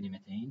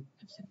كلمتين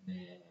نفس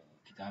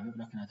الكتابة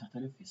ولكنها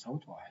تختلف في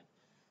صوت واحد.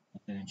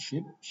 مثلا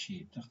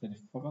sheep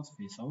تختلف فقط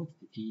في صوت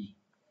E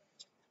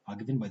are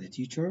given by the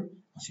teacher.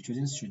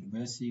 Students should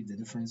perceive the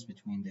difference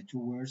between the two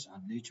words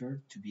and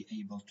later to be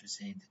able to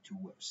say the two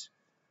words.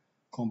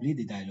 Complete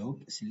the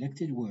dialogue.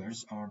 Selected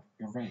words are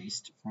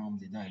erased from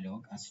the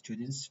dialogue and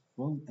students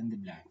fill in the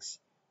blanks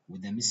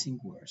with the missing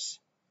words.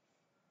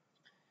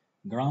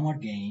 Grammar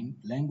game.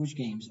 Language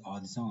games are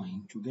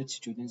designed to get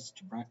students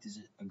to practice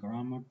a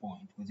grammar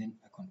point within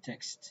a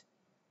context.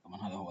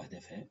 طبعا هذا هو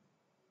هدفه.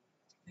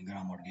 The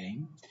grammar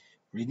game.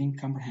 Reading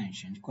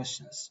comprehension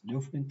questions.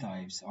 Different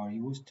types are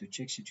used to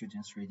check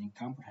students' reading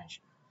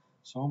comprehension.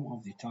 Some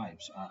of the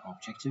types are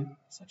objective,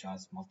 such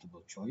as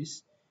multiple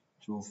choice,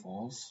 true,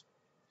 false,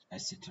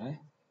 etc.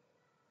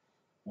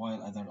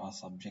 While others are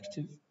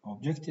subjective.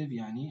 Objective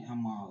يعني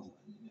أما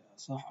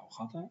صح أو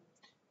خطأ.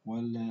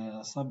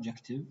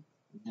 والsubjective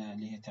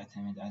اللي هي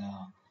تعتمد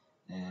على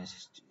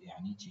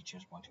يعني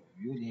teacher's point of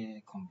view اللي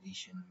هي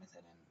completion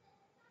مثلا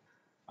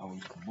أو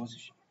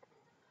composition.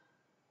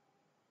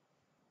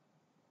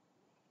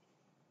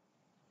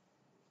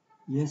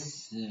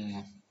 Yes.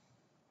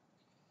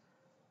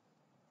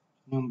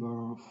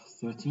 Number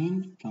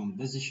 13,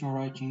 composition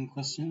writing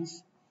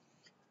questions.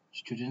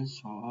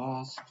 Students are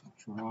asked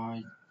to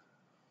write.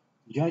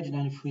 Judge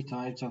and three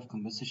types of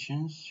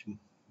compositions.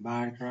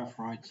 Paragraph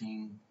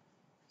writing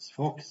is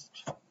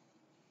focused.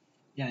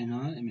 يعني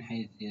من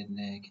حيث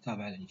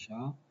الكتابة على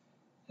الإنشاء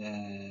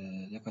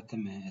لقد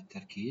تم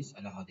التركيز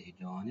على هذه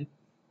الجوانب.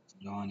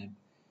 جوانب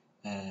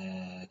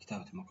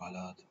كتابة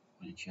المقالات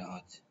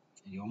والإنشاءات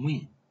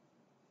اليومية.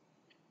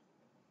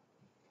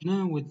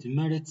 Now with the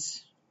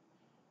merits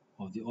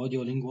of the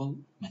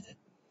audiolingual method.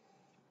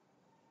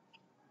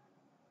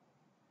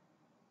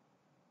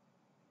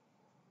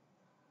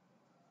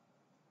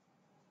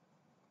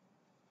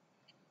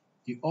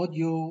 The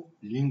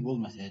audiolingual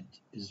method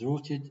is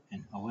rooted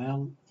in a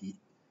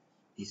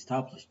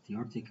well-established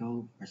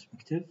theoretical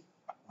perspective,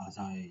 as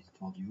I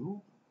told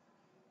you,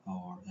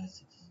 or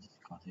as it is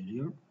discussed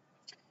earlier,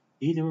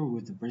 either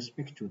with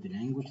respect to the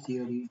language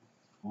theory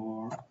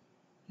or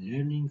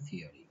learning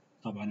theory.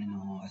 طبعا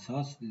إنه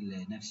أساس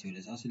النفسي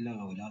والأساس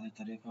اللغوي لهذه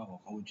الطريقة هو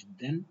قوي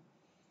جدا.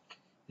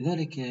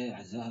 لذلك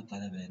أعزائي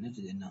الطلبة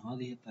نجد أن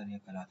هذه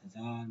الطريقة لا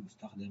تزال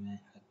مستخدمة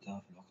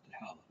حتى في الوقت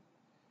الحاضر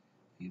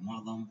في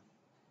معظم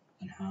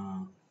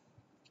أنحاء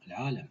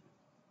العالم،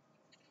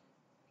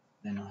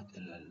 لأن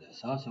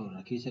الأساس أو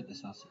الركيزة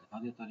الأساسية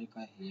لهذه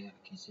الطريقة هي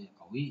ركيزة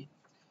قوية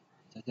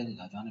تتجه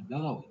إلى جانب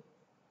لغوي،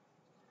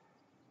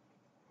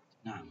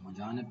 نعم،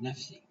 وجانب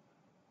نفسي.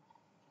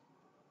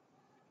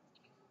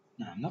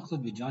 نعم،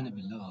 نقصد بالجانب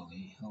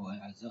اللغوي هو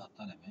أعزائي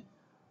الطلبة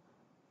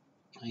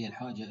هي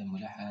الحاجة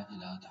الملحة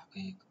إلى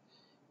تحقيق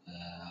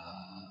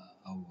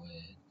أو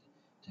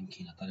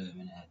تمكين الطلبة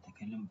من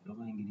التكلم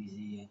باللغة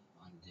الإنجليزية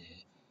and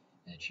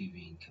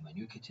achieving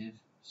communicative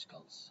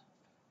skills،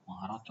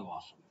 مهارات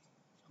تواصل.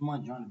 أما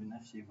الجانب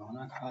النفسي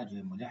فهناك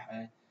حاجة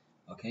ملحة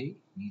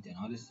need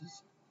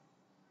analysis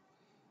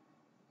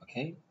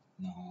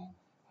إنه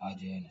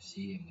حاجة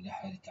نفسية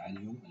ملحة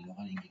لتعلم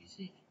اللغة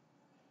الإنجليزية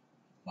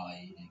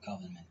by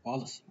government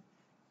policy.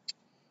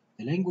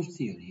 The language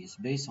theory is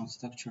based on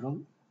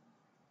structural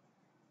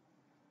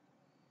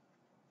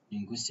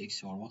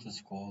linguistics, or what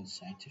is called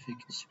scientific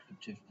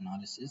descriptive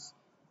analysis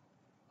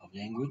of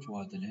language,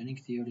 while the learning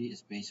theory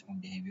is based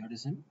on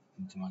behaviorism,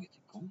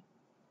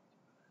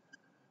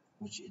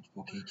 which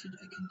advocated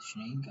a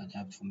conditioning and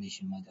habit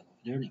formation model of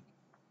learning.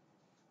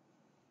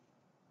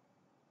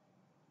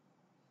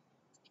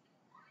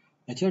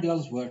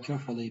 Materials were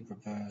carefully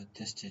prepared,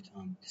 tested,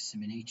 and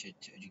disseminated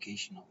to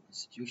educational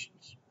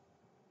institutions.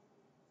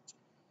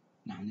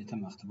 نعم،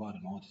 تم اختبار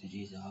المواد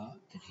وتجهيزها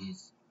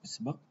تجهيز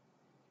مسبق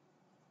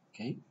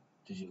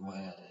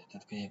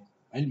وتدقيق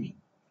علمي.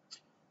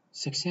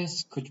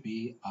 Success could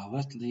be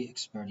overtly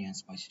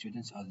experienced by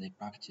students as they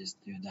practice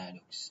their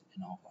dialogues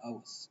in off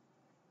hours.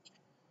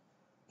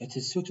 It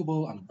is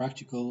suitable and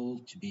practical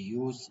to be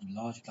used in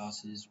large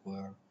classes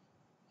where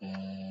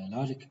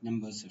large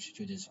numbers of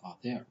students are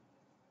there.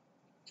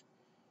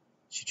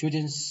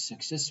 Students'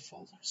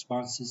 successful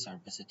responses are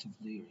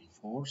positively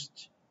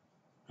reinforced.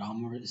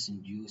 Grammar is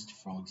induced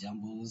from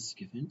examples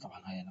given.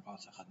 طبعا هاي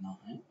نقاط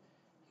أخذناها.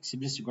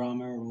 Explicit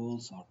grammar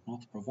rules are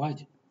not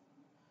provided.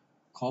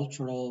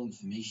 Cultural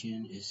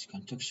information is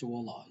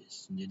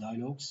contextualized in the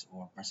dialogues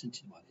or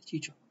presented by the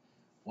teacher.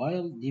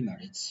 While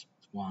demerits: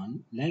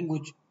 1.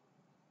 Language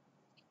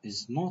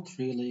is not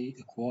really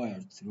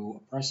acquired through a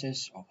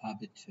process of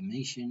habit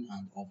formation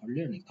and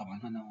overlearning. طبعا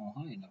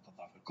هاي نقطة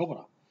الضعف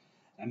الكبرى.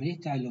 عملية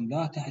التعلم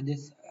لا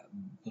تحدث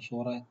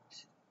بصورة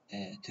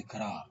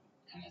تكرار،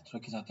 يعني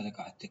تركز على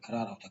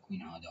التكرار أو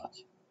تكوين عادات.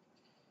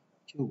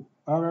 2.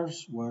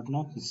 Errors were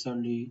not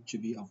necessarily to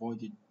be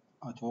avoided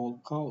at all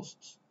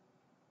costs.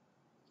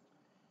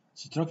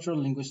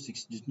 Structural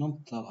linguistics does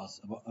not tell us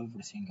about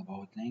everything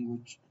about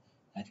language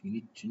that we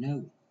need to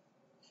know.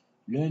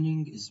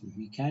 Learning is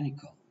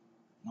mechanical.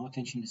 No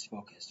attention is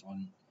focused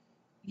on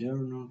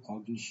learner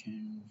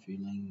cognition,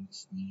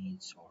 feelings,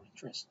 needs, or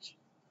interests.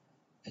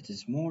 It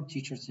is more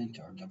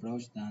teacher-centered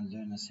approach than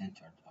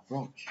learner-centered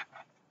approach.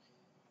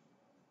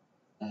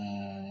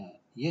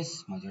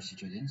 Yes, my dear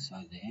students,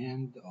 at the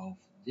end of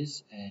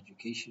this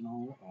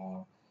educational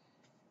or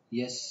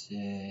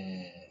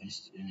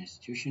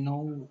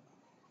institutional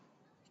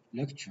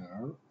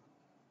lecture,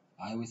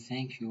 I will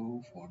thank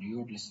you for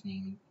your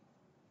listening.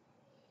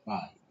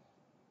 Bye.